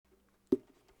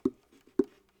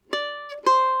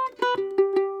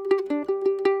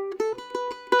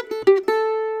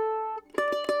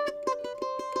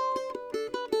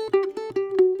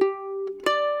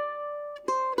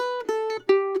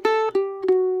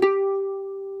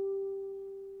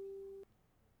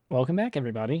Welcome back,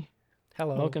 everybody.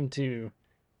 Hello. Welcome to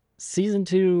Season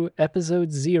 2, Episode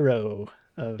 0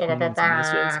 of Minions and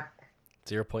Misfits. Ba-ba-ba-ba.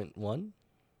 0.1?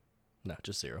 No,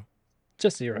 just 0.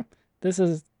 Just 0. This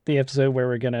is the episode where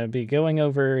we're going to be going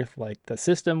over the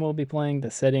system we'll be playing,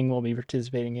 the setting we'll be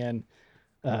participating in.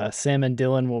 Sam and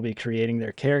Dylan will be creating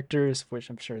their characters, which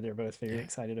I'm sure they're both very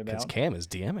excited Because about. Cam is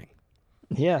DMing.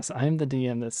 Yes, I'm the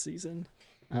DM this season.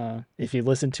 If you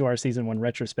listen to our Season 1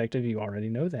 retrospective, you already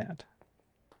know that.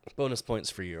 Bonus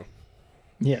points for you.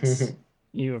 Yes,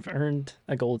 you have earned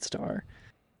a gold star.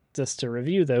 Just to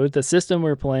review, though, the system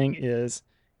we're playing is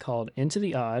called Into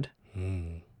the Odd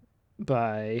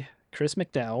by Chris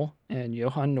McDowell and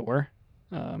Johan Noor.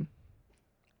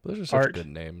 Those are such Art. good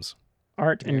names.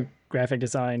 Art and graphic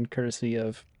design courtesy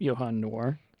of Johan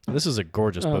Noor. This is a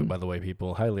gorgeous book, by the way,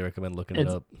 people. Highly recommend looking it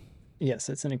up. Yes,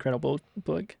 it's an incredible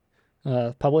book.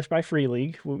 Published by Free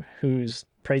League, whose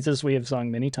praises we have sung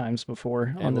many times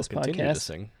before on this we'll continue to podcast.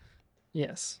 sing.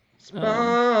 Yes.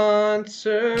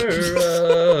 Sponsor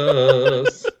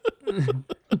us.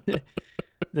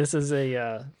 This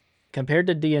is compared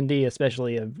to D&D,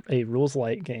 especially a rules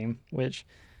light game, which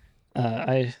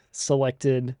I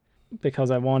selected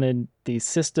because I wanted the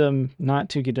system not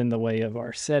to get in the way of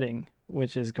our setting,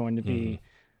 which is going to be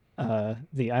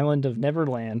the island of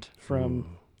Neverland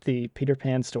from the Peter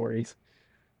Pan stories.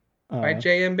 By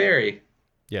J.M. Barrie.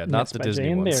 Yeah, not the by Disney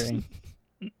J.M. ones. Barrie.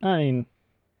 I mean,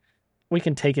 we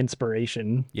can take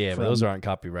inspiration. Yeah, but those aren't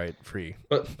copyright free.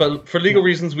 But for legal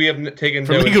reasons, we have taken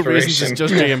For no legal inspiration. reasons, it's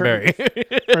just J.M. Barrie.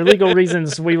 For legal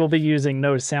reasons, we will be using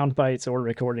no sound bites or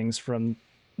recordings from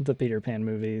the Peter Pan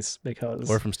movies because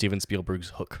Or from Steven Spielberg's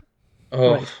Hook.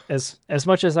 Oh, right, as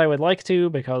much as I would like to,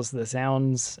 because the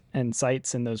sounds and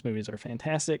sights in those movies are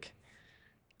fantastic.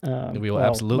 We will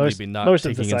absolutely be not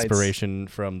taking inspiration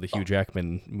from the Hugh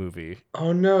Jackman movie.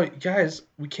 oh no, guys,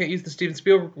 we can't use the Steven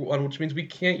Spielberg one, which means we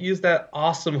can't use that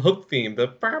awesome Hook theme. The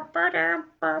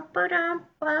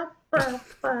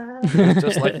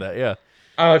Just like that, yeah.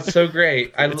 oh, it's so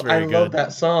great. I very love good.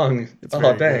 that song. It's Oh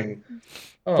very dang.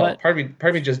 Oh, But- part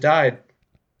of me just died.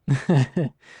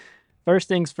 First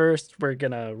things first, we're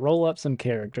gonna roll up some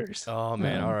characters. Oh,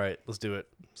 man. All right, let's do it.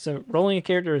 So rolling a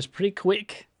character is pretty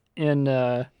quick in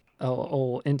Into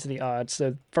the Odd.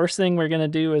 So first thing we're gonna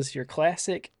do is your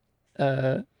classic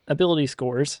ability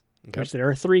scores, which there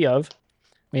are 3 of.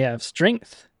 We have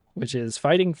Strength, which is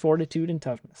fighting, fortitude, and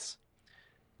toughness.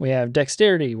 We have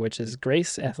Dexterity, which is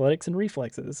grace, athletics, and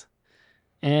reflexes.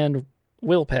 And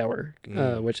Willpower,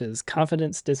 which is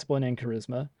confidence, discipline, and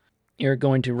charisma. You're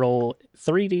going to roll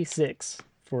 3d6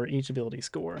 for each ability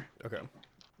score. Okay.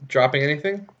 Dropping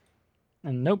anything?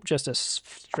 And nope, just a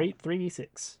straight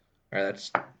 3d6. All right,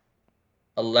 that's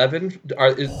 11.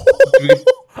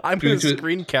 I'm going to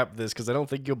screen cap this because I don't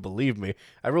think you'll believe me.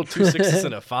 I rolled 2 6s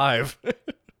and a 5.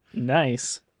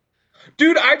 Nice.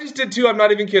 Dude, I just did 2. I'm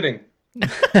not even kidding. All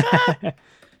right,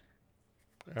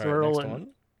 we're next rolling. one.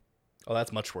 Oh,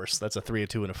 that's much worse. That's a 3, a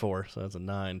 2, and a 4, so that's a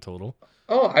 9 total.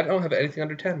 Oh, I don't have anything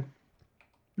under 10.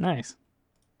 Nice.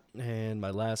 And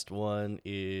my last one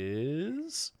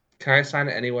is... Can I assign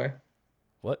it anyway?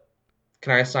 What?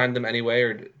 Can I assign them anyway,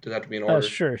 or does it have to be in order? Oh,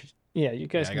 sure. Yeah, you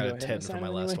guys I can got go a ahead 10 and for assign my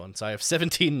it last anyway. one. So I have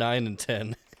 17, 9, and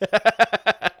 10.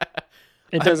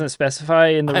 It doesn't specify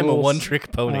in the I'm rules. a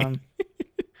one-trick pony.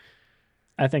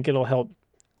 I think it'll help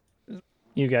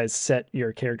you guys set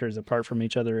your characters apart from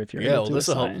each other if you're Yeah, able well, to this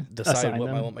will help assign decide what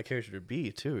them. I want my character to be,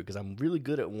 too, because I'm really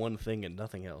good at one thing and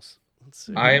nothing else. Let's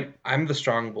see. I'm the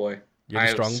strong boy. You're the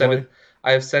strong boy?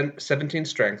 I have 17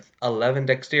 strength, 11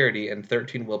 dexterity, and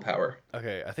 13 willpower.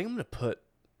 Okay, I think I'm gonna put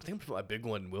my big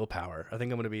one willpower. I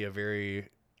think I'm gonna be a very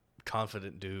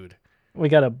confident dude. We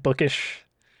got a bookish,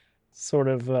 sort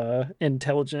of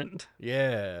intelligent.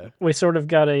 Yeah. We sort of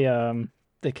got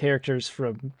the characters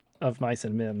from Of Mice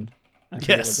and Men. I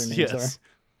forget what their names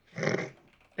are.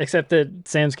 Except that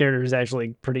Sam's character is actually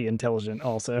pretty intelligent,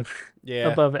 also. Yeah.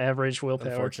 Above average willpower.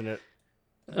 Unfortunate.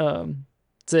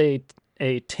 Say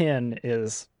a 10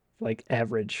 is like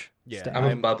average. Yeah. stat.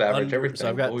 I'm above average everything. So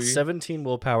I've got boy. 17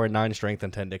 willpower, 9 strength,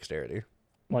 and 10 dexterity.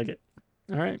 Like it.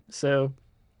 All right. So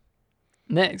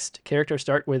next, characters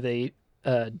start with a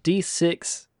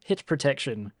D6 hit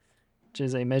protection, which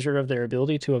is a measure of their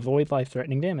ability to avoid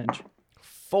life-threatening damage.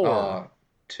 4.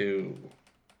 2.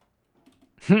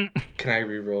 Can I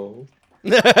re-roll?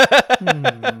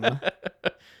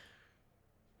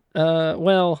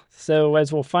 Well, so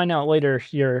as we'll find out later,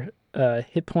 your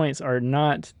hit points are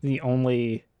not the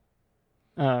only.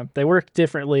 They work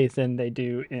differently than they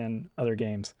do in other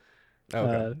games.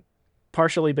 Okay.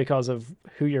 Partially because of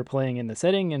who you're playing in the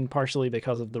setting, and partially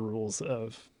because of the rules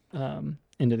of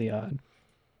Into the Odd.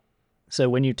 So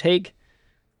when you take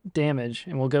damage,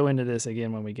 and we'll go into this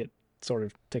again when we get sort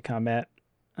of to combat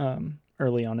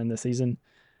early on in the season,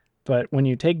 but when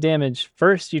you take damage,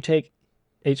 first you take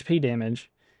HP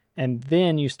damage, and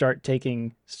then you start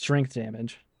taking strength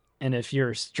damage. And if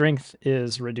your strength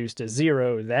is reduced to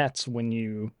 0, that's when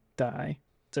you die.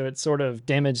 So it's sort of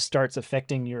damage starts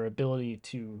affecting your ability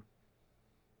to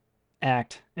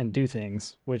act and do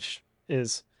things, which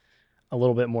is a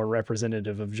little bit more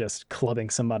representative of just clubbing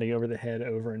somebody over the head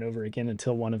over and over again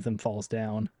until one of them falls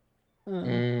down.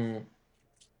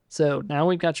 So now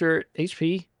we've got your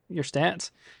HP, your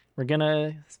stats. We're going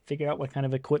to figure out what kind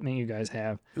of equipment you guys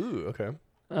have. Ooh, okay.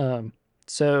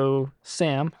 So,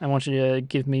 Sam, I want you to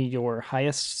give me your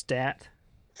highest stat.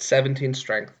 17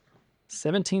 strength.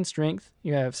 17 strength.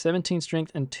 You have 17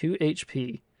 strength and 2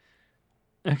 HP.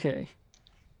 Okay.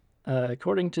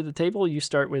 According to the table, you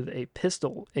start with a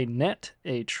pistol, a net,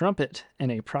 a trumpet,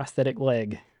 and a prosthetic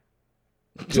leg.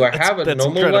 Do I have a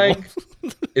normal leg?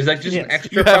 Is that just an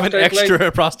extra you have an prosthetic extra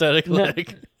leg? prosthetic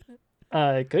leg?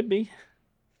 It could be.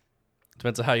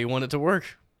 Depends on how you want it to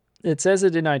work. It says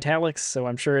it in italics, so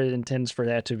I'm sure it intends for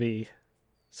that to be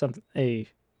a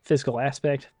physical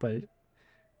aspect, but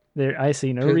I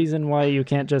see no reason why you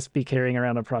can't just be carrying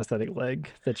around a prosthetic leg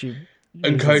that you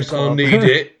In use as a case I'll club. need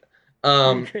it.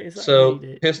 case I So need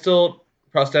it. pistol,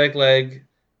 prosthetic leg,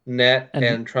 net,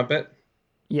 and trumpet.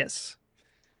 Yes.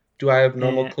 Do I have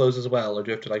normal clothes as well, or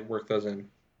do you have to like work those in?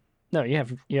 No, you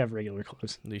have regular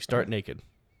clothes. You start naked.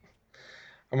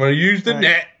 I'm gonna use the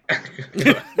net.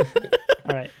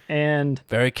 All right, and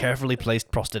very carefully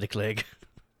placed prosthetic leg.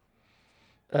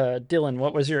 Dylan,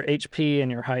 what was your HP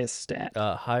and your highest stat?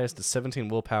 Highest is 17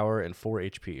 willpower and 4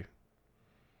 HP.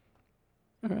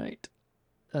 All right,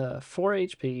 4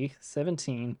 HP,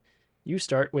 17. You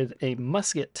start with a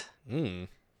musket, an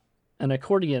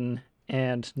accordion,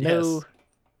 and no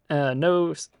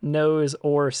nose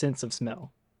or sense of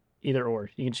smell. Either or.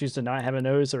 You can choose to not have a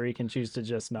nose, or you can choose to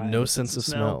just not have a sense of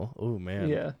smell. Oh, man.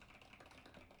 Yeah.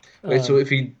 Wait, so if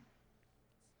he...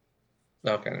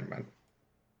 Okay, never mind.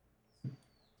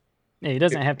 Yeah, he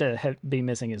doesn't have to be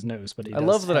missing his nose, but he does. I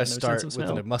love that I have no start sense of with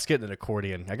smell. a musket and an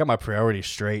accordion. I got my priorities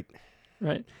straight.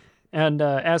 Right. And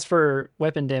as for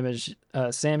weapon damage,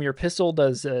 Sam, your pistol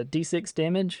does D6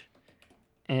 damage,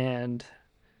 and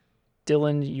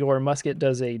Dylan, your musket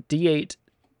does a D8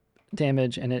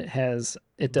 damage, and it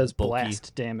does Bulky.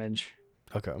 blast damage.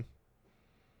 Okay.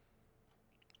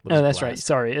 Oh, that's right.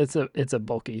 Sorry, it's a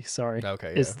bulky. Sorry.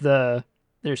 Okay. It's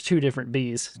there's two different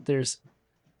B's. There's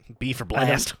B for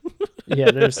blast.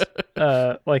 there's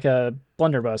like a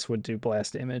blunderbuss would do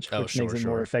blast damage, which makes it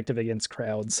more sure. effective against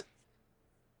crowds.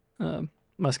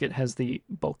 Musket has the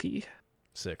bulky.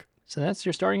 Sick. So that's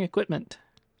your starting equipment.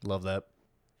 Love that.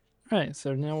 All right,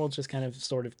 so now we'll just kind of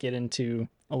sort of get into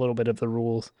a little bit of the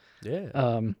rules.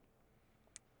 Yeah.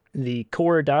 The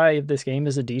core die of this game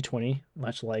is a D20,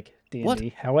 much like D&D. What?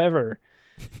 However,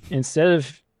 instead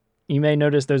of, you may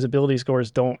notice those ability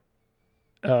scores don't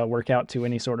work out to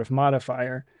any sort of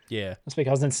modifier. Yeah. That's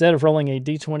because instead of rolling a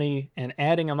D20 and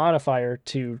adding a modifier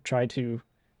to try to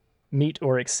meet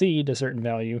or exceed a certain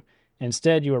value,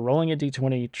 instead you are rolling a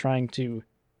D20 trying to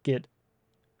get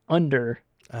under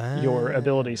your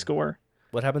ability score.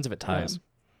 What happens if it ties?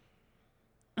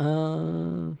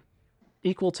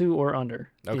 Equal to or under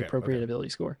the appropriate ability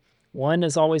score. 1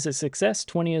 is always a success,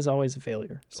 20 is always a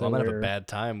failure. So I'm gonna have a bad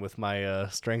time with my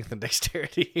strength and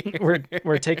dexterity.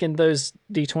 we're taking those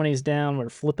D20s down, we're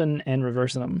flipping and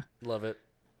reversing them. Love it.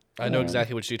 I know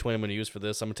exactly which D20 I'm gonna use for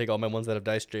this. I'm gonna take all my ones that have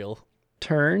dice jail.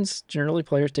 Turns. Generally,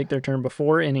 players take their turn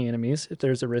before any enemies. If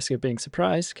there's a risk of being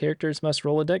surprised, characters must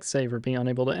roll a dex save or be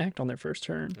unable to act on their first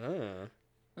turn.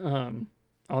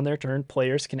 On their turn,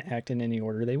 players can act in any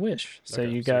order they wish. So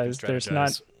you guys, there's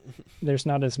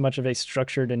not as much of a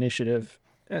structured initiative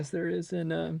as there is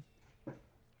in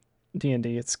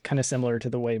D&D. It's kind of similar to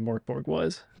the way Morkborg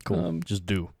was. Cool. Just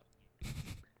do.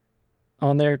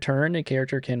 On their turn, a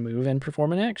character can move and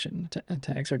perform an action.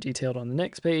 Attacks are detailed on the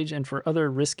next page, and for other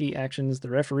risky actions, the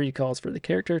referee calls for the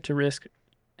character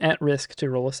at risk to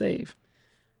roll a save.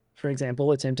 For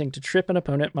example, attempting to trip an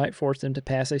opponent might force them to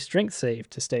pass a strength save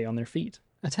to stay on their feet.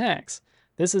 Attacks.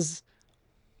 This is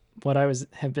what I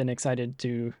have been excited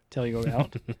to tell you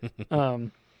about.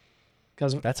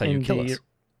 Because that's how you kill us.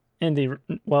 In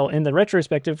the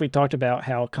retrospective, we talked about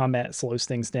how combat slows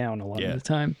things down a lot of the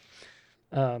time.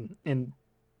 In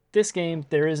this game,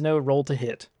 there is no roll to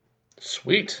hit.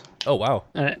 Sweet. Oh, wow.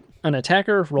 An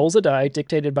attacker rolls a die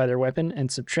dictated by their weapon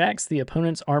and subtracts the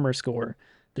opponent's armor score.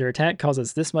 Their attack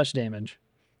causes this much damage.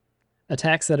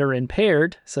 Attacks that are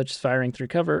impaired, such as firing through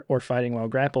cover or fighting while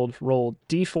grappled, roll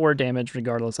d4 damage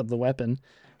regardless of the weapon.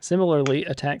 Similarly,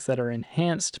 attacks that are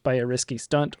enhanced by a risky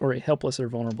stunt or a helpless or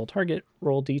vulnerable target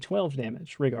roll d12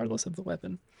 damage regardless of the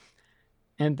weapon.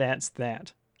 And that's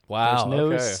that. Wow.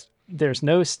 Okay. There's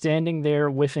no standing there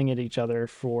whiffing at each other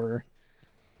for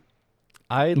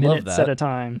I love minutes at that. a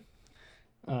time.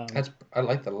 I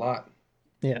like that a lot.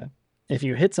 Yeah. If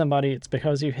you hit somebody, it's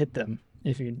because you hit them.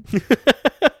 If you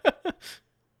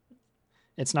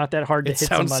It's not that hard to hit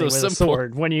somebody with a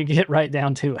sword when you get right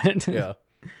down to it. Yeah.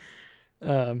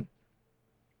 And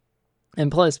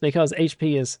plus, because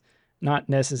HP is not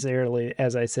necessarily,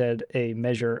 as I said, a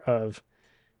measure of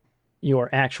your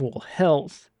actual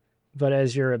health, but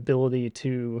as your ability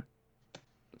to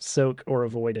soak or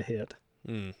avoid a hit.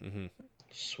 Mm-hmm.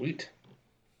 Sweet.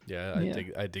 Yeah,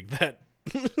 I dig that.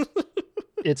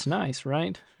 It's nice,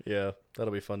 right? Yeah,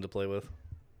 that'll be fun to play with.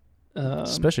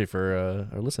 Especially for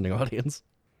our listening audience.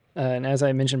 And as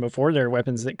I mentioned before, there are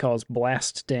weapons that cause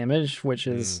blast damage, which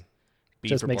is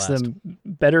just makes them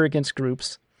better against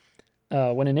groups.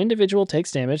 When an individual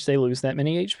takes damage, they lose that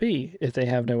many HP. If they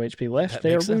have no HP left,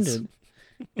 they are wounded.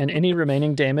 And any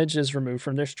remaining damage is removed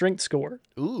from their strength score.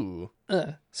 Ooh.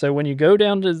 So when you go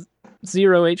down to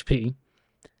 0 HP,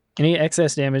 any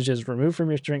excess damage is removed from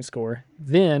your strength score.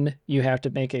 Then you have to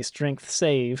make a strength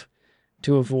save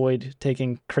to avoid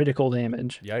taking critical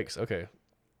damage. Yikes, okay.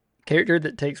 Character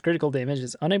that takes critical damage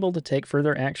is unable to take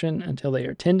further action until they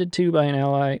are tended to by an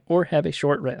ally or have a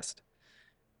short rest.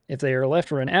 If they are left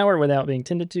for an hour without being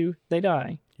tended to, they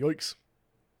die. Yikes.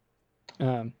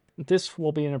 This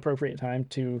will be an appropriate time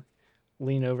to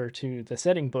lean over to the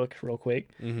setting book real quick.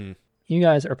 Mm-hmm. You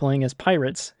guys are playing as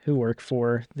pirates who work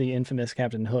for the infamous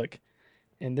Captain Hook.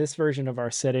 In this version of our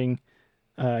setting,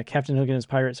 Captain Hook and his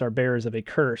pirates are bearers of a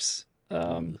curse.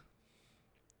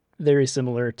 Very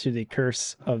similar to the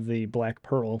curse of the Black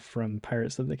Pearl from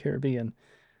Pirates of the Caribbean.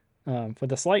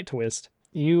 With a slight twist,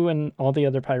 you and all the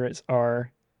other pirates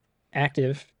are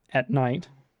active at night.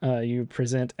 You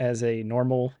present as a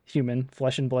normal human,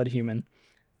 flesh and blood human.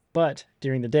 But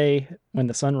during the day, when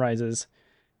the sun rises,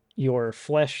 your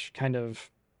flesh kind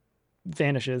of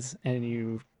vanishes and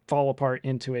you fall apart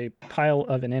into a pile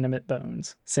of inanimate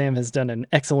bones. Sam has done an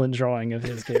excellent drawing of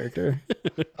his character.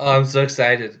 Oh, I'm so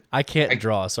excited. I can't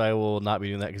draw, so I will not be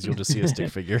doing that because you'll just see a stick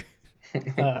figure.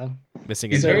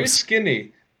 Missing He's a very nose.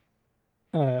 skinny.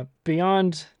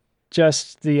 Beyond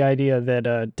just the idea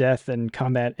that death and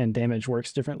combat and damage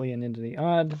works differently in Into the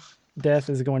Odd, death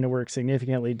is going to work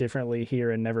significantly differently here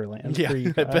in Neverland. Yeah, for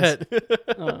you I guys.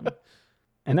 bet.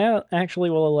 And that actually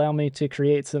will allow me to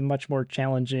create some much more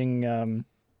challenging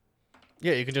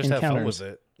yeah, you can just have fun with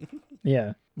it.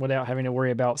 Yeah, without having to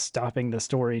worry about stopping the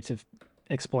story to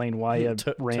explain why a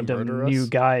random new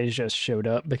guy just showed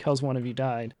up because one of you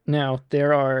died. Now,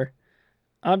 there are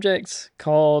objects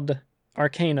called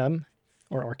Arcanum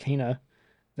or Arcana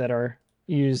that are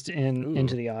used in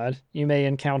Into the Odd. You may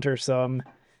encounter some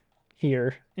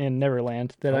here in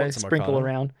Neverland that I sprinkle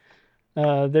around.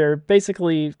 They're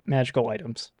basically magical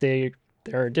items. There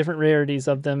are different rarities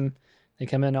of them. They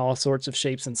come in all sorts of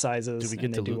shapes and sizes,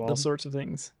 and they do all sorts of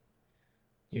things.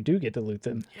 You do get to loot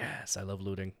them. Yes, I love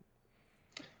looting.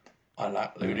 I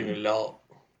like looting a lot.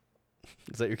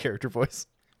 Is that your character voice?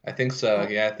 I think so.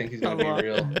 Yeah, I think he's going to be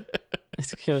real.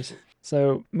 It's cute.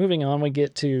 So, moving on, we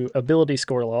get to ability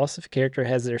score loss. If a character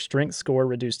has their strength score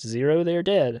reduced to 0, they are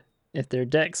dead. If their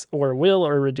dex or will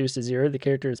are reduced to 0, the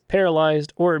character is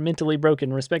paralyzed or mentally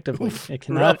broken, respectively. It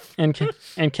cannot and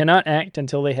cannot act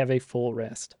until they have a full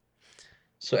rest.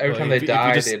 So every time they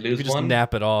die, they lose one? If you just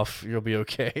nap it off, you'll be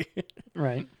okay.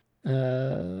 Right.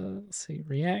 Let's see.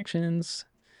 Reactions.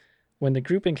 When the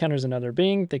group encounters another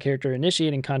being, the character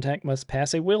initiating contact must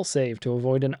pass a will save to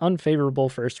avoid an unfavorable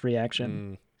first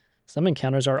reaction. Some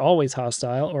encounters are always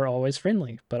hostile or always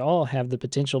friendly, but all have the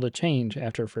potential to change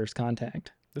after first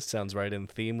contact. This sounds right in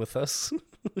theme with us.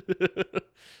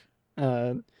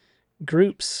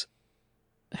 Groups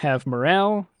have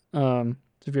morale.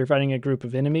 If you're fighting a group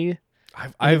of enemies.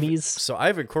 So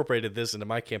I've incorporated this into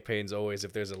my campaigns always.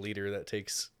 If there's a leader that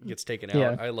gets taken out,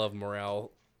 Yeah. I love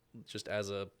morale just as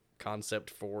a concept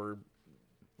for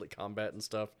like combat and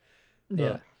stuff.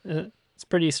 Yeah, it's a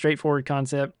pretty straightforward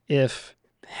concept. If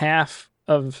half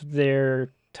of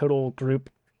their total group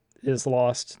is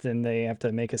lost, then they have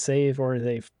to make a save or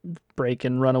they break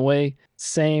and run away.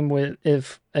 Same with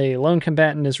if a lone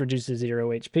combatant is reduced to 0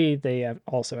 HP, they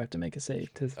also have to make a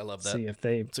save to see if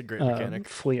they it's a great mechanic.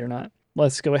 Flee or not.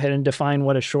 Let's go ahead and define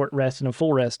what a short rest and a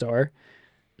full rest are.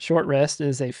 Short rest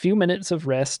is a few minutes of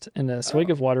rest, and a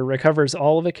swig of water recovers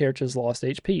all of a character's lost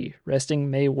HP. Resting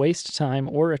may waste time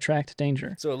or attract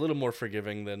danger. So a little more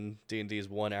forgiving than D&D's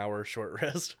 1 hour short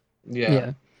rest.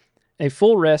 Yeah. A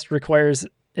full rest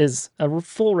is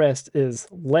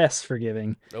less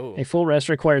forgiving. Oh, A full rest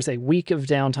requires a week of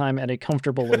downtime at a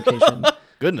comfortable location.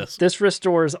 goodness. This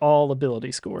restores all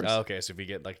ability scores. Oh, okay, so if you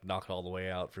get like knocked all the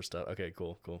way out for stuff. Okay,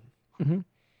 cool. Mhm.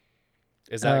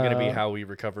 Is that going to be how we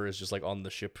recover? Is just like on the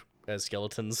ship as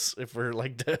skeletons if we're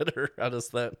like dead, or how does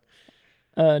that?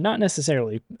 Not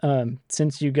necessarily.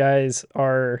 Since you guys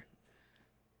are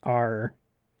Arr.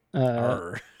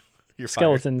 You're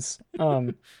skeletons,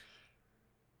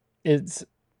 it's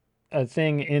a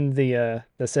thing in the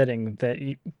setting that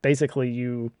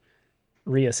you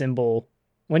reassemble.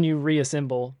 When you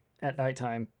reassemble at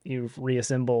nighttime, you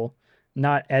reassemble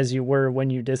not as you were when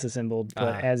you disassembled,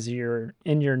 but as you're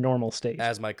in your normal state.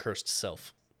 As my cursed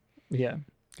self. Yeah.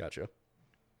 Gotcha.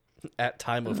 At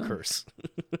time of curse.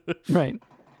 Right.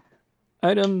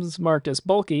 Items marked as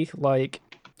bulky, like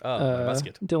my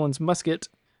musket. Dylan's musket,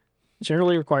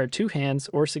 generally require 2 hands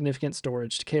or significant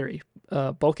storage to carry.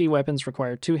 Bulky weapons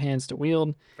require 2 hands to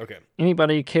wield. Okay.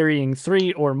 Anybody carrying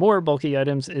 3 or more bulky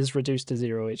items is reduced to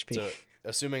 0 HP. So,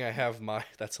 assuming I have my...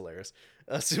 That's hilarious.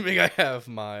 Assuming I have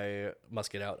my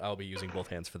musket out, I'll be using both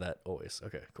hands for that always.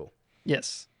 Okay, cool.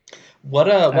 Yes. What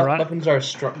weapons are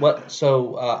strong?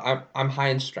 I'm high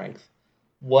in strength.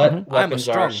 What weapons I'm a are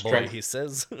strong strength? boy, he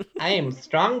says. I am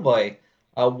strong boy.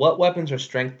 What weapons are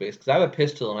strength based? Because I have a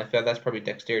pistol, and I feel that's probably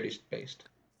dexterity based.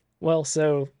 Well,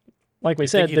 so like we You're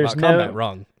said, thinking there's about no combat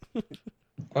wrong.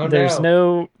 Oh there's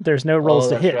no! no rolls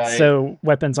to that's hit, right. so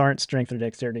weapons aren't strength or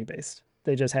dexterity based.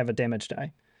 They just have a damage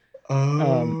die.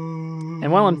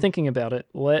 And while I'm thinking about it,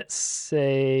 let's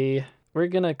say we're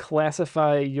gonna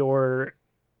classify your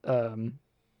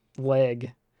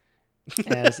leg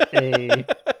as a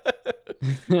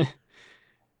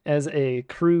as a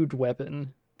crude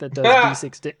weapon that does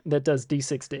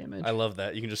d6 damage. I love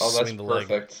that. You can just Oh, that's swing the leg.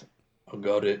 perfect. I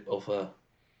got it over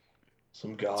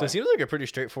some guy. So it seems like a pretty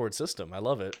straightforward system. I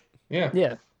love it. Yeah.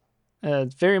 Yeah.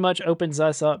 It very much opens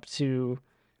us up to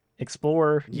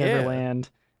explore Neverland,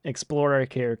 explore our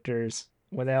characters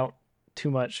without too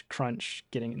much crunch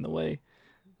getting in the way.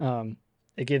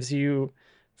 It gives you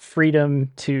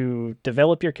freedom to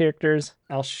develop your characters.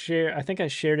 I think I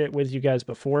shared it with you guys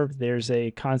before. There's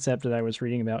a concept that I was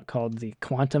reading about called the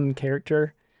quantum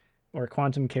character or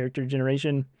quantum character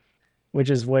generation, which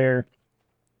is where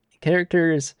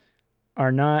characters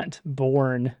are not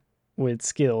born with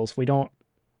skills. We don't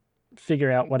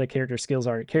figure out what a character's skills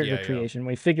are at character creation.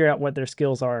 We figure out what their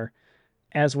skills are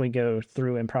as we go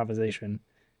through improvisation.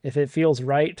 If it feels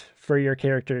right for your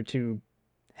character to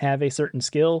have a certain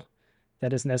skill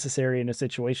that is necessary in a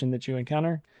situation that you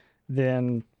encounter,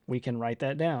 then we can write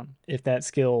that down. If that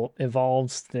skill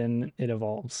evolves, then it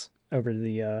evolves over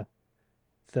the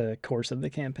course of the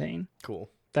campaign. Cool.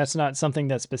 That's not something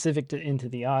that's specific to Into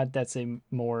the Odd. That's a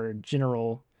more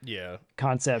general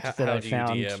concept that I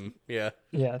found. DM?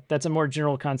 Yeah, that's a more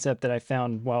general concept that I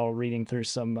found while reading through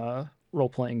some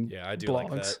role-playing I do blogs.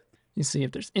 like that. You see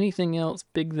if there's anything else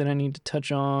big that I need to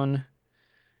touch on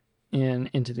in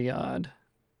Into the Odd.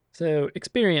 So,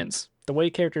 experience, the way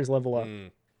characters level up.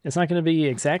 It's not going to be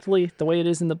exactly the way it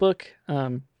is in the book,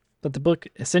 but the book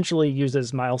essentially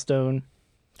uses milestone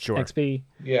XP.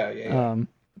 Yeah.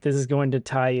 This is going to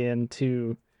tie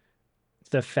into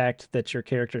the fact that your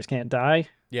characters can't die.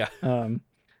 Yeah.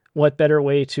 What better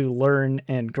way to learn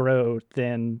and grow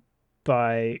than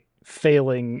by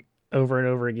failing over and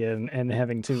over again and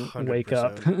having to 100%. wake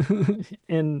up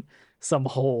in some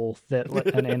hole that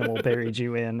an animal buried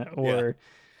you in, or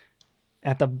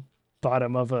at the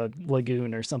bottom of a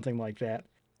lagoon or something like that.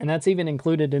 And that's even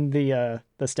included in the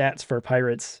stats for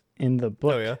pirates in the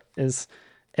book. Is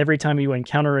every time you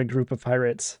encounter a group of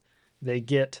pirates, they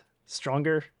get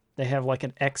stronger. They have like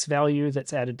an X value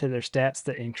that's added to their stats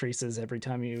that increases every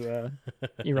time you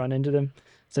you run into them.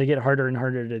 So they get harder and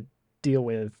harder to deal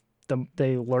with.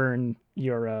 They learn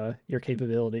your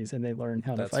capabilities, and they learn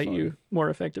how to fight you more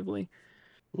effectively.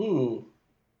 Ooh.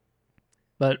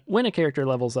 But when a character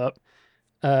levels up,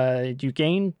 you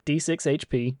gain D6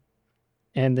 HP,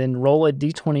 and then roll a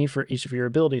D20 for each of your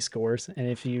ability scores. And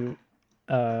if you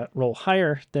roll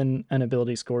higher than an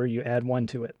ability score, you add 1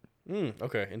 to it.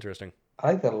 Okay, interesting.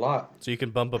 I like that a lot. So you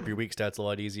can bump up your weak stats a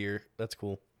lot easier. That's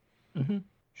cool. Mm-hmm.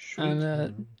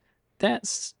 And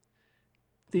that's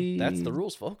the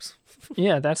rules, folks.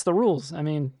 Yeah, that's the rules. I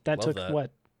mean, that took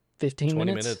what, 15 20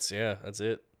 minutes? 20 minutes, yeah, that's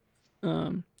it.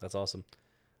 That's awesome.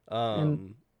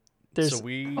 And there's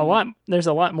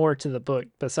a lot more to the book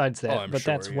besides that, but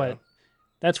that's what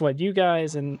that's what you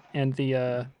guys and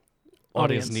the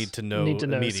Audience audience need to know so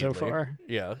immediately. far.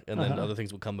 Yeah, and then other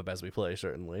things will come up as we play,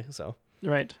 certainly. So,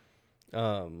 Right.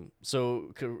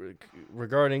 So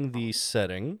regarding the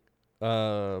setting,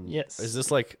 Yes. is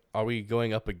this like, are we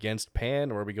going up against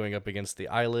Pan, or are we going up against the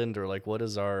island, or like what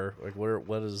is our like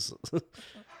what is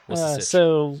what's the sitch?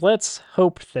 So let's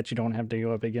hope that you don't have to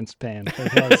go up against Pan,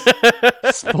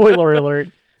 because spoiler alert,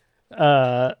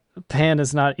 Pan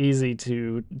is not easy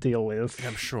to deal with.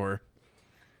 I'm sure.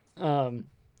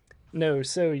 No,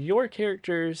 so your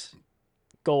character's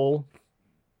goal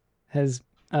has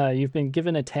you've been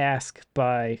given a task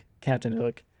by Captain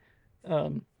Hook,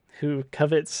 who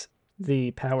covets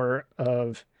the power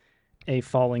of a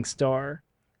falling star,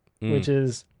 which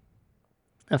is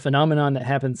a phenomenon that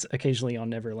happens occasionally on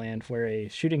Neverland, where a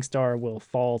shooting star will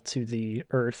fall to the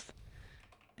earth,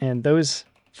 and those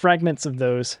fragments of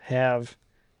those have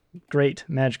great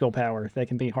magical power that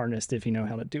can be harnessed if you know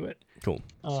how to do it. Cool.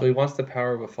 So he wants the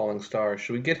power of a falling star.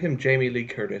 Should we get him Jamie Lee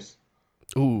Curtis?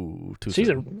 Ooh, too She's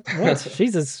soon.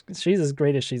 she's as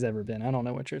great as she's ever been. I don't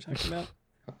know what you're talking about.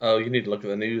 Oh, you need to look at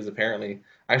the news, apparently.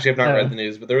 Actually, I've not read the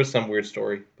news, but there was some weird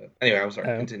story. But anyway, I'm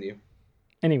sorry. Continue.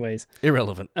 Anyways.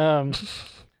 Irrelevant.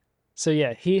 So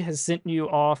yeah, he has sent you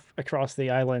off across the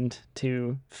island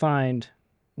to find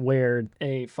where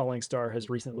a falling star has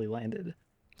recently landed.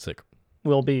 Sick.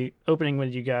 We'll be opening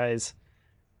with you guys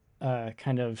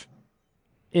kind of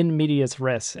in medias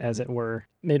res, as it were,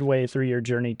 midway through your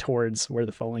journey towards where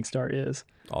the falling star is.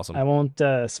 Awesome. I won't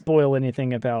spoil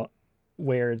anything about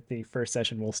where the first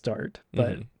session will start,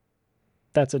 but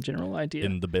that's a general idea.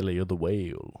 In the belly of the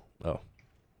whale. Oh.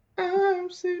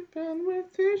 I'm sleeping with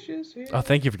fishes here. Oh,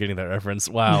 thank you for getting that reference.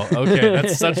 Wow. Okay,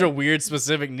 that's such a weird,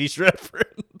 specific niche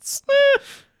reference.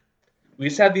 We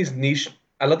just have these niche.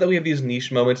 I love that we have these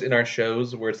niche moments in our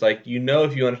shows where it's like,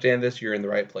 if you understand this, you're in the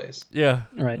right place. Yeah.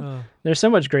 Right. There's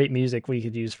so much great music we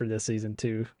could use for this season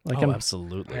too. Like,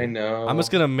 absolutely. I know. I'm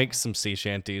just gonna make some sea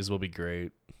shanties. Will be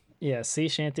great. Yeah, sea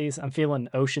shanties. I'm feeling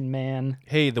Ocean Man.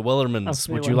 Hey, the Wellermans,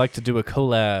 would you like to do a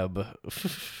collab?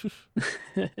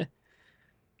 The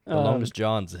Longest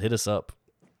Johns, hit us up.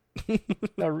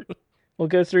 We'll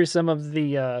go through some of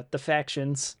the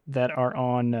factions that are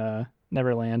on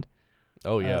Neverland.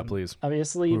 Oh yeah, please.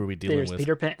 Obviously, who are we dealing there's with?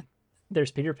 Peter Pan.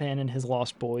 There's Peter Pan and his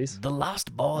Lost Boys. The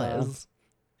Lost Boys.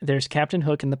 There's Captain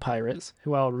Hook and the Pirates,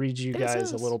 who I'll read you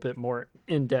guys a little bit more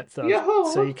in depth of,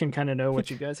 so you can kind of know what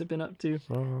you guys have been up to.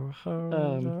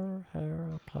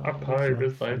 Our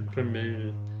pirates like to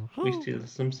move. We steal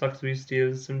some socks, we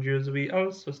steal some jewels, we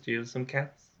also steal some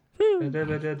cats.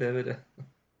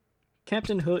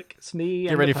 Captain Hook, Smee,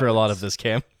 Get ready for a lot of this,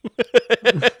 Cam.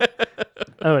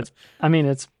 Oh, it's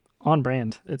on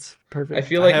brand. It's perfect. I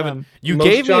feel like you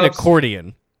gave me an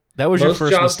accordion. That was your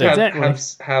first mistake.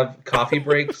 Have coffee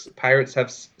breaks. Pirates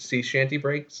have sea shanty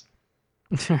breaks.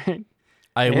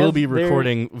 I will be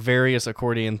recording various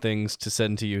accordion things to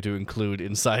send to you to include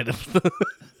inside of the...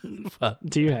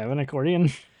 Do you have an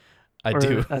accordion? I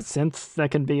do. A synth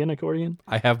that can be an accordion?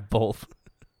 I have both.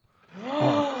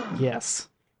 Yes.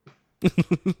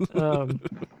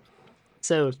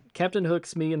 So, Captain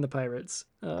Hook's Me and the Pirates.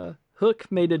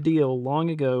 Hook made a deal long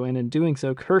ago, and in doing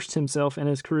so cursed himself and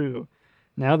his crew.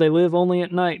 Now they live only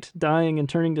at night, dying and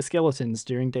turning to skeletons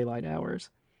during daylight hours.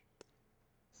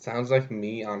 Sounds like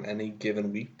me on any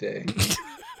given weekday.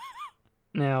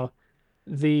 Now,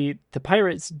 the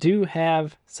pirates do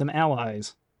have some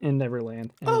allies in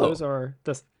Neverland, and those are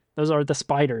the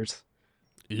spiders.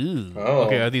 Ew. Oh.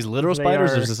 Okay, are these literal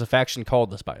spiders, or is this a faction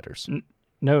called the Spiders?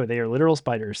 No, they are literal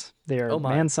spiders. They are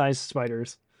man-sized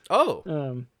spiders. Oh.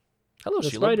 Hello,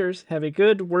 the Sheila. spiders have a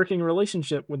good working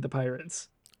relationship with the pirates.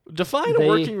 Define a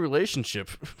working relationship.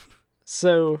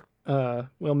 So,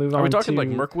 we'll move on. Are we talking like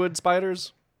Mirkwood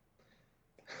spiders?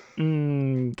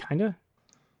 Kinda.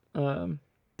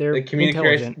 They're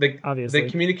intelligent, obviously.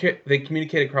 They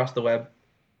communicate across the web.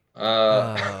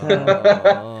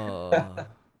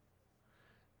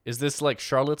 Is this like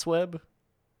Charlotte's Web?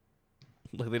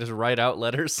 Like they just write out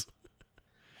letters?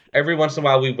 Every once in a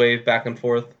while we wave back and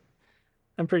forth.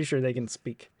 I'm pretty sure they can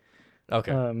speak.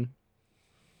 Okay.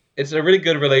 It's a really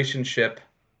good relationship.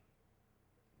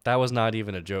 That was not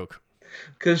even a joke.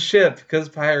 Cause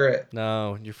pirate.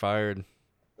 No, you're fired.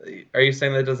 Are you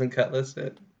saying that doesn't cutlass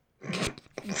it?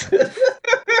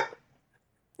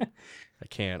 I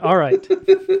can't. All right.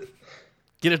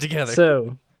 Get it together.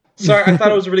 So. Sorry, I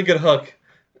thought it was a really good hook.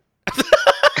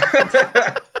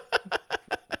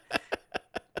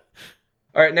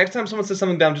 All right, next time someone says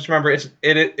something dumb, just remember it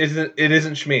isn't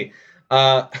Shmi.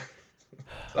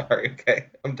 Sorry, okay,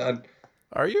 I'm done.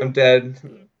 Are you? I'm dead.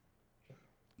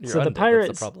 You're so undead, the pirates,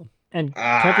 that's the problem. And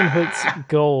Ah. Captain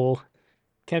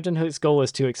Hook's goal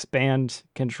is to expand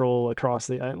control across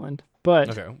the island. But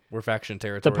Okay, we're faction the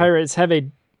territory, pirates have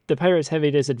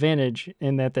a disadvantage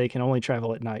in that they can only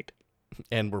travel at night.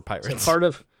 and we're So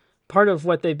pirates. part of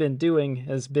what they've been doing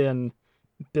has been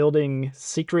building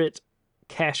secret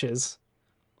caches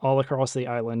all across the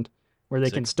island where they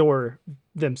Sick. can store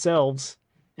themselves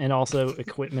and also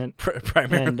equipment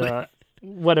Primarily. and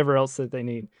whatever else that they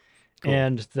need. Cool.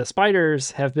 And the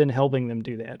spiders have been helping them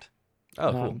do that.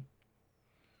 Oh, cool.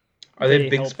 Are they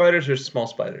big help. spiders or small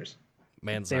spiders?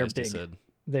 They're Man-sized, he big. said.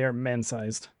 They are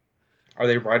man-sized, Are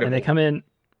they rideable? and they come in.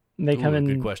 They come in.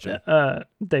 Good question.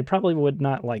 They probably would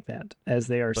not like that, as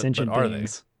they are sentient are they?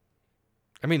 beings.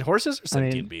 I mean, horses are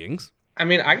sentient beings. I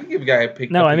mean, I can give a guy a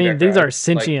pick. No, I mean these ride. are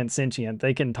sentient.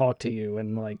 They can talk to you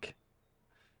and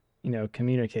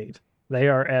communicate. They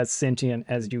are as sentient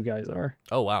as you guys are.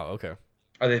 Oh wow, okay.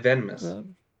 Are they venomous?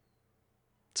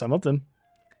 Some of them.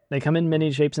 They come in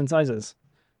many shapes and sizes.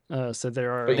 So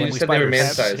there are. But you Only said they were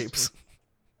spiders have man-sized. shapes.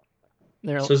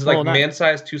 So is it like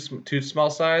man-sized, too small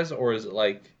size, or is it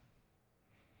like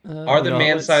are the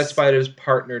man-sized spiders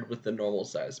partnered with the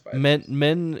normal-sized spiders?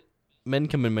 Men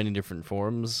come in many different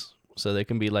forms, so they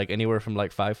can be like anywhere from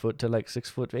like 5 foot to like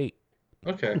 6'8".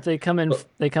 Okay. They come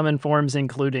in forms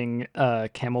including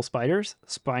camel spiders,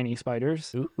 spiny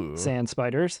spiders, Ooh. sand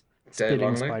spiders, Dead spitting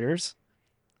long leg? spiders,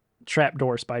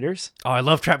 trapdoor spiders. Oh, I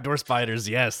love trapdoor spiders.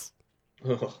 Yes,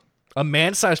 Ugh. a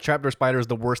man-sized trapdoor spider is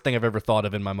the worst thing I've ever thought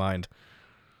of in my mind.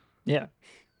 Yeah.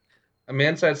 A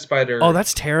man-sized spider. Oh,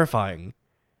 that's terrifying.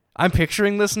 I'm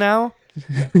picturing this now.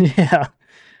 Yeah.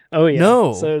 Oh yeah.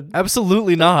 No, So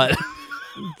absolutely not.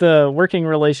 the working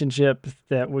relationship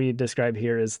that we describe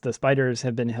here is the spiders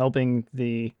have been helping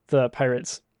the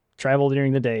pirates travel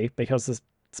during the day because the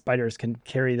spiders can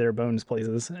carry their bones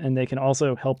places, and they can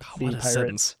also help the what a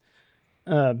pirates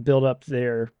build up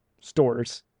their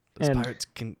stores. The spiders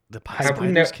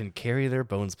can carry their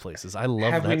bones places. I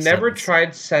love that. Have we never sentence.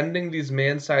 tried sending these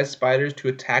man-sized spiders to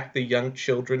attack the young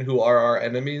children who are our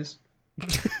enemies?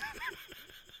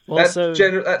 Well,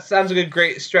 That sounds like a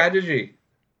great strategy.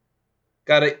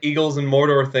 Got an Eagles and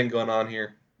Mordor thing going on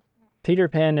here. Peter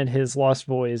Pan and his Lost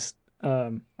Boys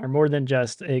are more than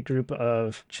just a group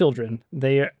of children.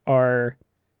 They are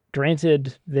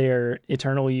granted their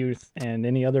eternal youth and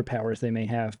any other powers they may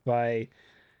have by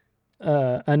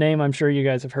a name I'm sure you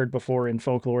guys have heard before in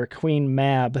folklore, Queen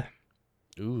Mab.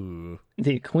 Ooh.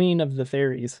 The Queen of the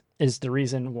Fairies is the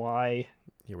reason why.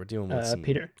 Yeah, we're dealing with some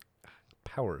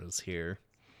powers here.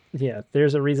 Yeah,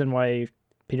 there's a reason why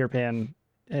Peter Pan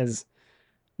has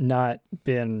not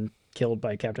been killed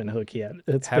by Captain Hook yet.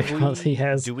 It's because he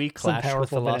has. Do we clash some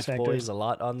with the Lost benefactors. Boys a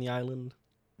lot on the island?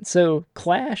 So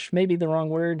clash may be the wrong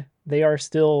word. They are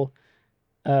still.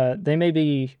 They may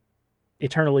be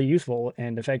eternally youthful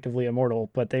and effectively immortal,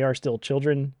 but they are still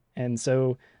children, and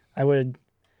so I would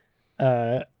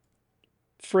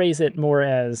phrase it more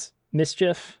as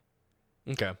mischief.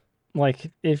 Okay.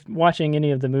 Like, if watching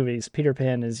any of the movies, Peter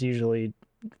Pan is usually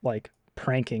like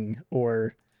pranking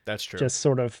or That's true. just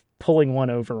sort of pulling one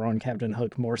over on Captain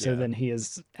Hook more so Yeah. than he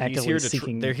is actively He's here to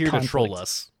seeking. they're here conflict. to troll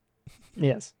us.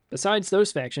 Yes. Besides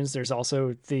those factions, there's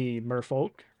also the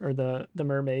merfolk or the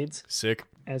mermaids. Sick.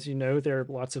 As you know, there are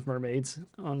lots of mermaids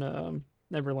on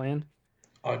Neverland.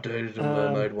 I dated a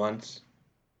mermaid once.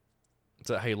 Is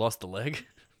that how you lost the leg?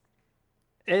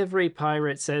 Every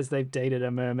pirate says they've dated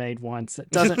a mermaid once. It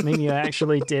doesn't mean you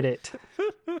actually did it.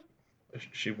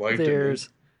 She wiped at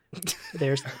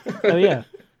There's oh yeah.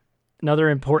 Another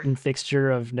important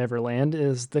fixture of Neverland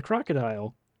is the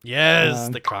crocodile. Yes,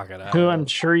 the crocodile. Who I'm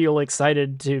sure you'll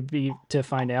excited to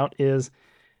find out is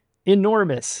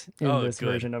enormous in this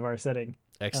version of our setting.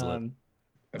 Excellent.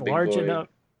 Large enough,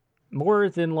 more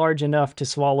than large enough to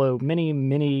swallow many,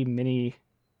 many, many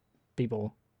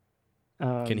people.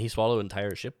 Can he swallow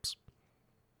entire ships?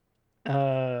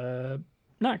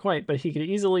 Not quite, but he could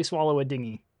easily swallow a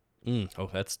dinghy. Oh,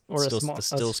 that's or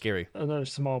still scary. Another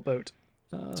small boat.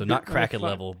 So not Kraken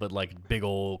level, but like big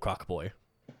old croc boy.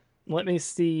 Let me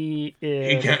see if...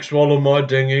 He can't swallow my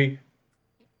dinghy.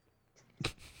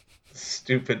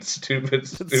 Stupid.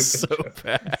 It's so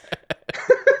bad.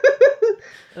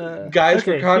 Guys,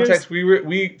 for context, we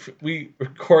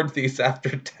record these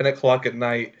after 10 o'clock at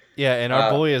night. Yeah, and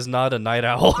our boy is not a night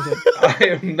owl.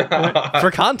 I am not.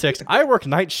 For context, I work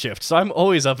night shift, so I'm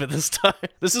always up at this time.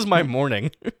 This is my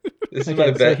morning. This is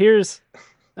my bet. So here's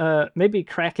maybe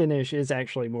Krakenish is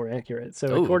actually more accurate.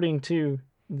 So according to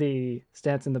the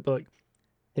stats in the book,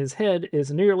 his head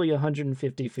is nearly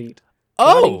 150 feet.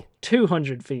 Body,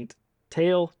 200 feet.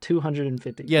 Tail,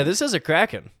 250 feet. Yeah, this is a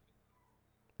Kraken.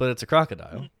 But it's a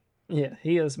crocodile. Yeah,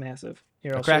 he is massive.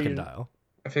 Here, A I'll show you. crocodile.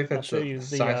 I think that's show the you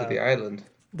size of the island.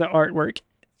 The artwork.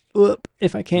 Whoop,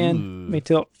 if I can. Ooh. Let me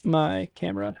tilt my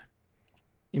camera.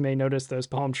 You may notice those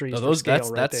palm trees. Oh, that's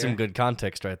there. some good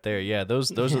context right there. Yeah, those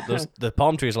the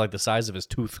palm trees are like the size of his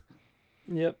tooth.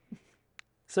 Yep.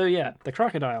 So yeah, the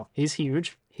crocodile. He's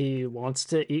huge. He wants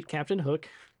to eat Captain Hook.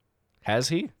 Has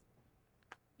he?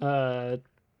 As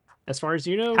far as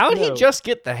you know, how did no. he just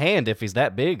get the hand if he's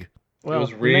that big? Well, it was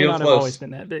he real may not close. have always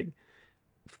been that big.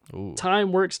 Ooh.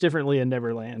 Time works differently in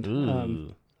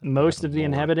Neverland. Most of the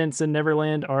inhabitants in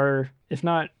Neverland are, if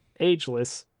not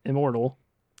ageless, immortal.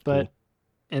 But cool.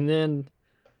 And then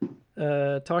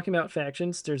talking about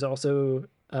factions, there's also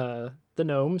the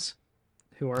gnomes,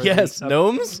 who are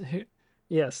gnomes.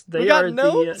 Yes, they we got are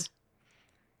gnomes.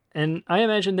 And I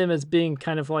imagine them as being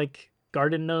kind of like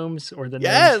garden gnomes or the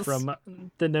gnomes from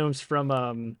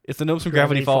it's the gnomes from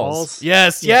Gravity Falls.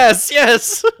 Yes.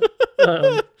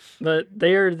 But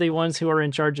they are the ones who are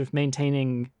in charge of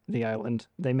maintaining the island.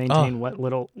 They maintain what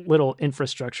little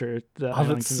infrastructure the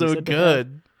island that's can so be said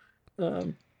good. to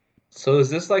have. So is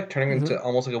this like turning into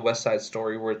almost like a West Side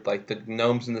Story where like the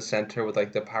gnomes in the center with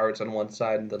like the pirates on one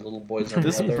side and the little boys on the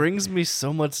other? This brings me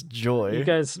so much joy. You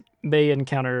guys may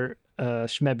encounter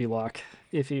Schmebulok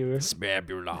if you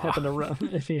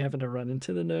happen to run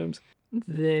into the gnomes.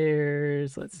 They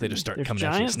just start coming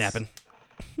at you, snapping.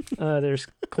 There's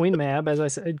Queen Mab, as I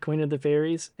said, Queen of the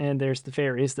Fairies, and there's the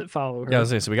fairies that follow her. Yeah, I was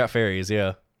saying, so we got fairies,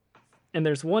 yeah. And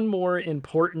there's one more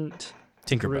important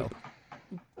Tinkerbell. group.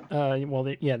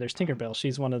 There's Tinkerbell.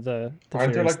 She's one of the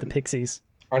fairies, the pixies.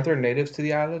 Aren't there natives to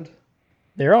the island?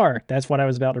 There are. That's what I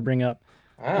was about to bring up.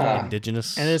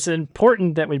 Indigenous. And it's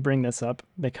important that we bring this up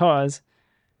because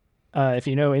if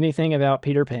you know anything about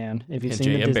Peter Pan, if you've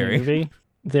seen the Disney movie,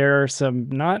 there are some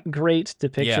not great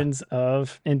depictions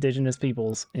of indigenous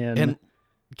peoples in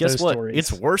guess those what? stories.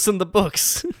 It's worse in the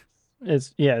books.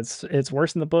 It's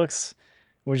worse in the books,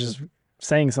 which is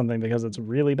saying something because it's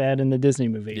really bad in the Disney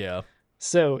movie. Yeah.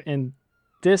 So in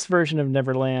this version of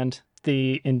Neverland,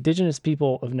 the indigenous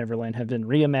people of Neverland have been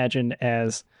reimagined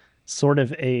as sort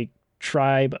of a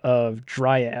tribe of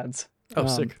dryads. Oh,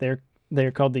 sick.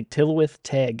 They're called the Tilwyth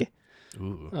Teg.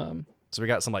 Ooh. So we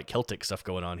got some like Celtic stuff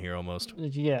going on here almost.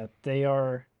 Yeah, they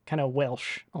are kind of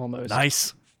Welsh almost.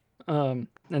 Nice. And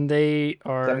they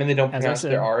are. Does that mean they don't pronounce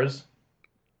their R's?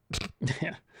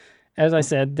 Yeah. As I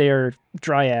said, they are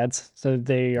dryads, so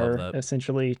they Love are that.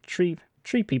 essentially tree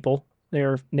people. They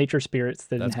are nature spirits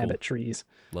that inhabit trees.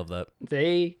 Love that.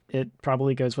 It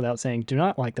probably goes without saying, do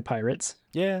not like the pirates.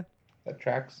 Yeah. That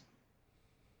tracks.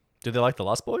 Do they like the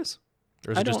Lost Boys?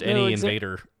 Or is it just any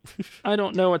invader? I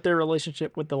don't know what their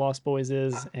relationship with the Lost Boys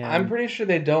is. And I'm pretty sure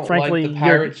they don't frankly, like the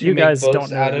pirates who make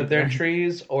boats out of their either.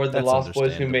 trees, or the Lost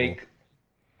Boys who make.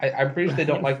 I'm pretty sure they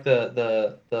don't like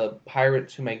the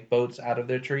pirates who make boats out of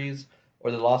their trees,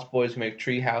 or the Lost Boys who make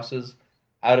tree houses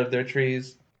out of their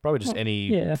trees. Probably just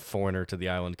any foreigner to the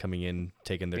island coming in,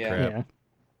 taking their crap,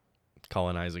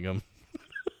 colonizing them.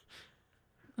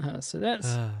 So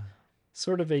that's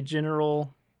sort of a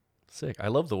general. Sick. I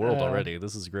love the world already.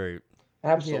 This is great.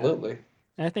 Absolutely.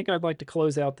 Yeah. I think I'd like to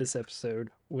close out this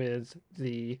episode with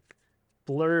the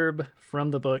blurb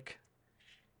from the book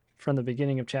from the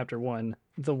beginning of chapter 1,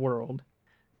 The World.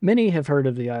 Many have heard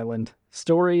of the island.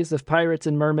 Stories of pirates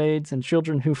and mermaids and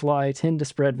children who fly tend to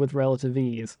spread with relative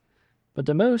ease. But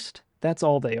to most, that's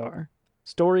all they are.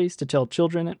 Stories to tell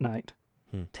children at night.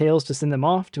 Tales to send them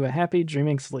off to a happy,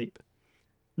 dreaming sleep.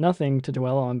 Nothing to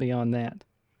dwell on beyond that.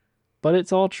 But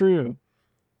it's all true.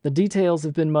 The details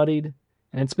have been muddied,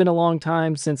 and it's been a long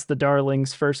time since the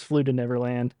Darlings first flew to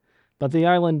Neverland, but the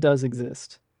island does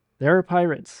exist. There are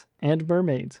pirates, and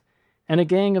mermaids, and a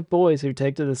gang of boys who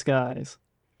take to the skies.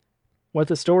 What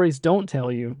the stories don't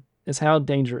tell you is how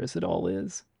dangerous it all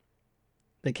is.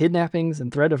 The kidnappings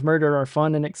and threat of murder are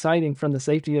fun and exciting from the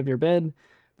safety of your bed,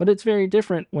 but it's very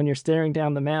different when you're staring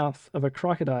down the mouth of a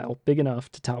crocodile big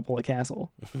enough to topple a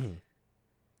castle.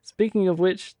 Speaking of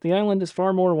which, the island is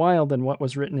far more wild than what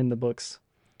was written in the books.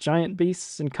 Giant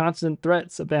beasts and constant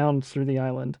threats abound through the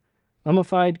island.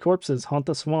 Mummified corpses haunt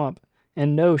the swamp,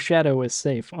 and no shadow is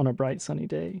safe on a bright sunny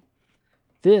day.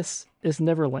 This is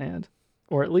Neverland,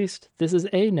 or at least this is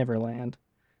a Neverland.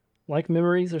 Like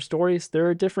memories or stories, there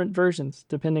are different versions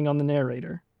depending on the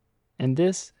narrator. And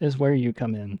this is where you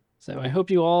come in. So I hope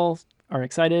you all are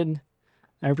excited.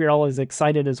 I hope you're all as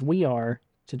excited as we are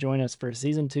to join us for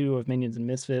season 2 of Minions and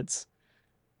Misfits.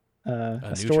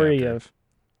 A story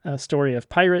of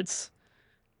pirates,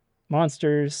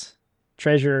 monsters,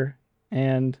 treasure,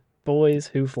 and boys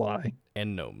who fly.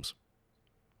 And gnomes.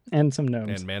 And some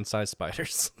gnomes. And man-sized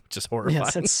spiders. Just horrifying.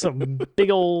 Yes, it's some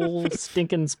big old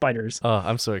stinking spiders. Oh,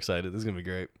 I'm so excited. This is going to be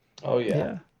great. Oh,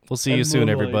 yeah. We'll see you soon,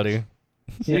 everybody.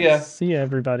 See ya. See ya,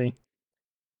 everybody.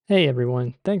 Hey,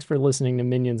 everyone. Thanks for listening to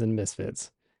Minions and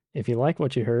Misfits. If you like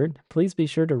what you heard, please be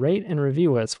sure to rate and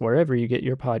review us wherever you get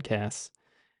your podcasts.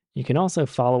 You can also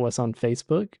follow us on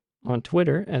Facebook, on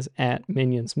Twitter as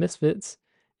 @MinionsMisfits,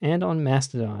 and on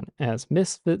Mastodon as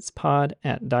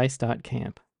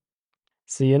MisfitsPod@dice.camp.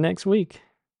 See you next week.